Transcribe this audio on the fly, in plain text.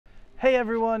Hey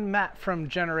everyone, Matt from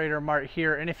Generator Mart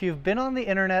here, and if you've been on the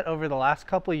internet over the last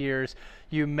couple of years,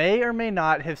 you may or may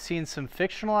not have seen some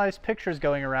fictionalized pictures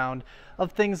going around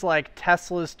of things like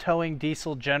Teslas towing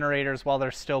diesel generators while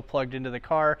they're still plugged into the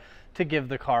car to give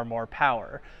the car more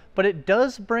power. But it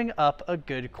does bring up a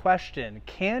good question.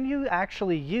 Can you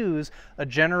actually use a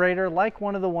generator like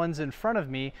one of the ones in front of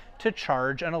me to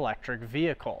charge an electric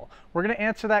vehicle? We're going to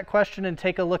answer that question and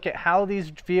take a look at how these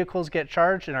vehicles get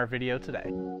charged in our video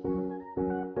today.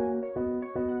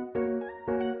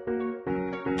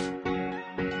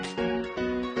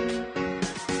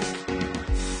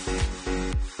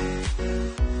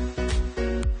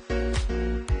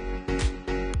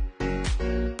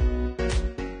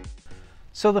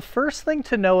 So the first thing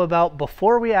to know about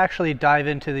before we actually dive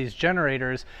into these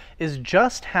generators is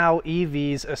just how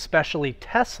EVs, especially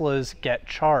Teslas, get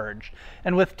charged.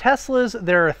 And with Teslas,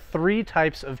 there are three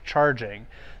types of charging.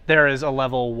 There is a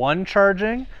level 1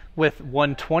 charging with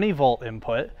 120 volt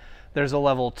input. There's a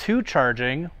level 2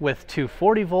 charging with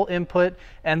 240 volt input,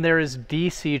 and there is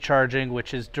DC charging,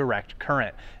 which is direct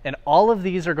current. And all of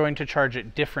these are going to charge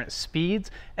at different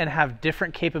speeds and have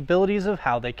different capabilities of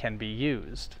how they can be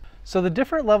used. So the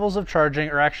different levels of charging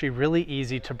are actually really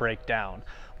easy to break down.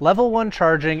 Level 1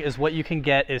 charging is what you can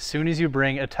get as soon as you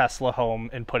bring a Tesla home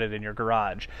and put it in your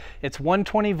garage. It's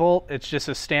 120 volt, it's just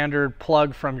a standard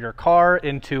plug from your car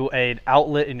into an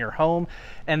outlet in your home,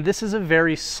 and this is a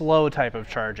very slow type of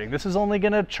charging. This is only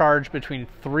going to charge between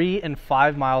 3 and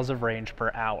 5 miles of range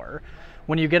per hour.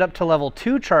 When you get up to level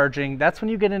 2 charging, that's when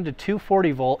you get into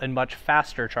 240 volt and much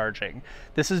faster charging.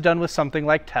 This is done with something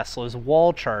like Tesla's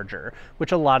wall charger,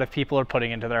 which a lot of people are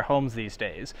putting into their homes these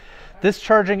days. This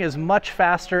charging is much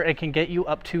faster and can get you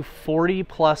up to 40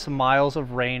 plus miles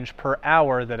of range per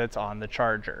hour that it's on the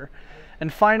charger.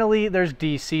 And finally, there's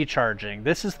DC charging.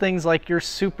 This is things like your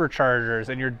superchargers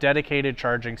and your dedicated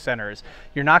charging centers.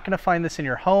 You're not going to find this in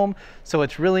your home, so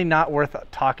it's really not worth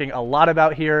talking a lot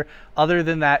about here. Other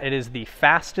than that, it is the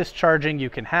fastest charging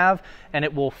you can have, and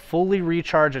it will fully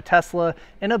recharge a Tesla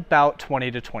in about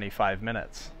 20 to 25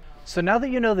 minutes. So now that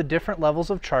you know the different levels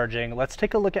of charging, let's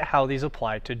take a look at how these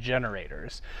apply to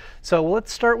generators. So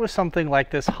let's start with something like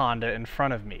this Honda in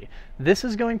front of me. This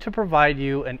is going to provide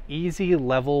you an easy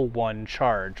level 1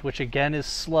 charge, which again is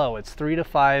slow. It's 3 to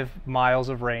 5 miles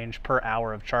of range per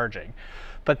hour of charging.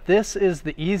 But this is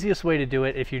the easiest way to do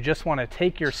it if you just want to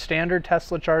take your standard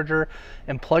Tesla charger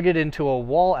and plug it into a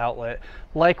wall outlet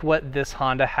like what this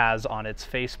Honda has on its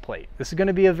faceplate. This is going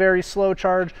to be a very slow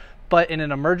charge, but in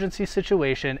an emergency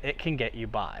situation, it can get you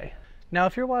by. Now,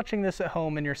 if you're watching this at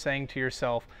home and you're saying to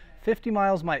yourself, 50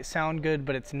 miles might sound good,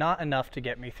 but it's not enough to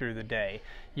get me through the day,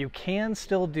 you can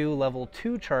still do level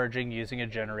 2 charging using a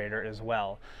generator as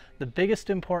well. The biggest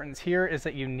importance here is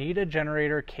that you need a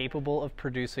generator capable of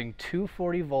producing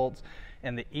 240 volts,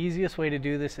 and the easiest way to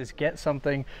do this is get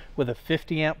something with a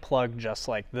 50 amp plug just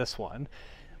like this one.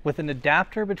 With an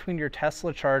adapter between your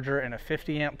Tesla charger and a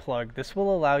 50 amp plug, this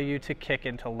will allow you to kick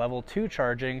into level 2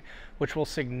 charging, which will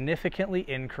significantly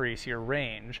increase your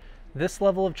range. This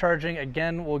level of charging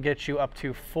again will get you up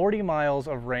to 40 miles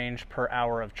of range per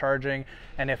hour of charging,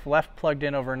 and if left plugged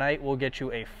in overnight, will get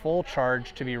you a full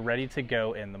charge to be ready to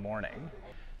go in the morning.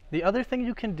 The other thing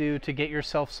you can do to get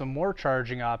yourself some more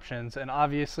charging options, and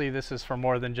obviously this is for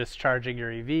more than just charging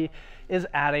your EV, is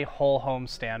add a whole home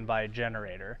standby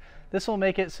generator. This will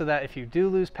make it so that if you do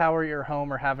lose power at your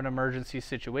home or have an emergency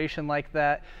situation like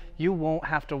that, you won't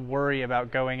have to worry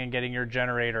about going and getting your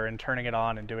generator and turning it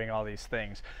on and doing all these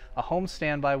things. A home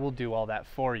standby will do all that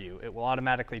for you. It will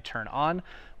automatically turn on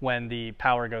when the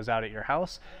power goes out at your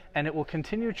house, and it will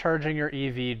continue charging your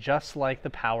EV just like the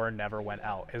power never went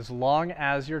out, as long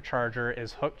as your charger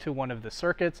is hooked to one of the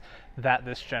circuits that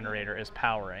this generator is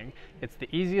powering. It's the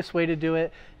easiest way to do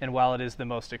it, and while it is the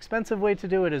most expensive way to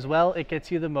do it as well, it gets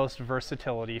you the most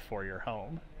versatility for your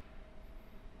home.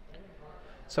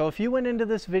 So if you went into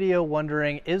this video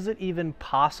wondering, is it even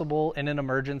possible in an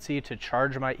emergency to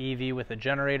charge my EV with a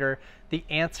generator? The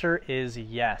answer is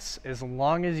yes, as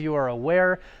long as you are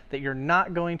aware that you're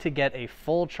not going to get a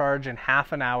full charge in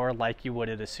half an hour like you would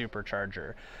at a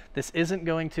supercharger. This isn't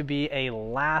going to be a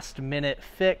last minute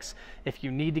fix if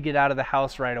you need to get out of the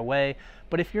house right away,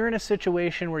 but if you're in a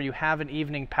situation where you have an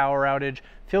evening power outage,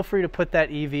 feel free to put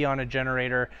that EV on a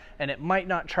generator, and it might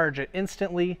not charge it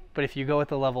instantly, but if you go with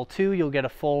the level 2, you'll get a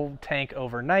full tank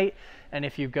overnight, and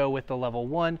if you go with the level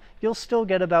 1, you'll still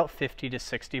get about 50 to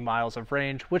 60 miles of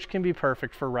range, which can be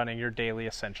perfect for running your daily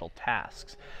essential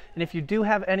tasks. And if you do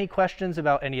have any questions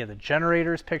about any of the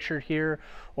generators pictured here,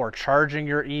 or charging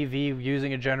your EV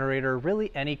using a generator, really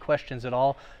any questions at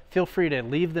all, feel free to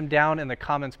leave them down in the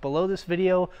comments below this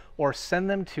video or send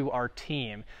them to our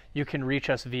team. You can reach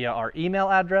us via our email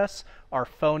address, our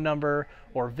phone number,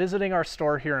 or visiting our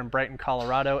store here in Brighton,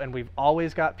 Colorado, and we've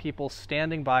always got people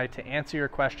standing by to answer your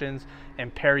questions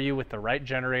and pair you with the right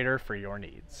generator for your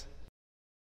needs.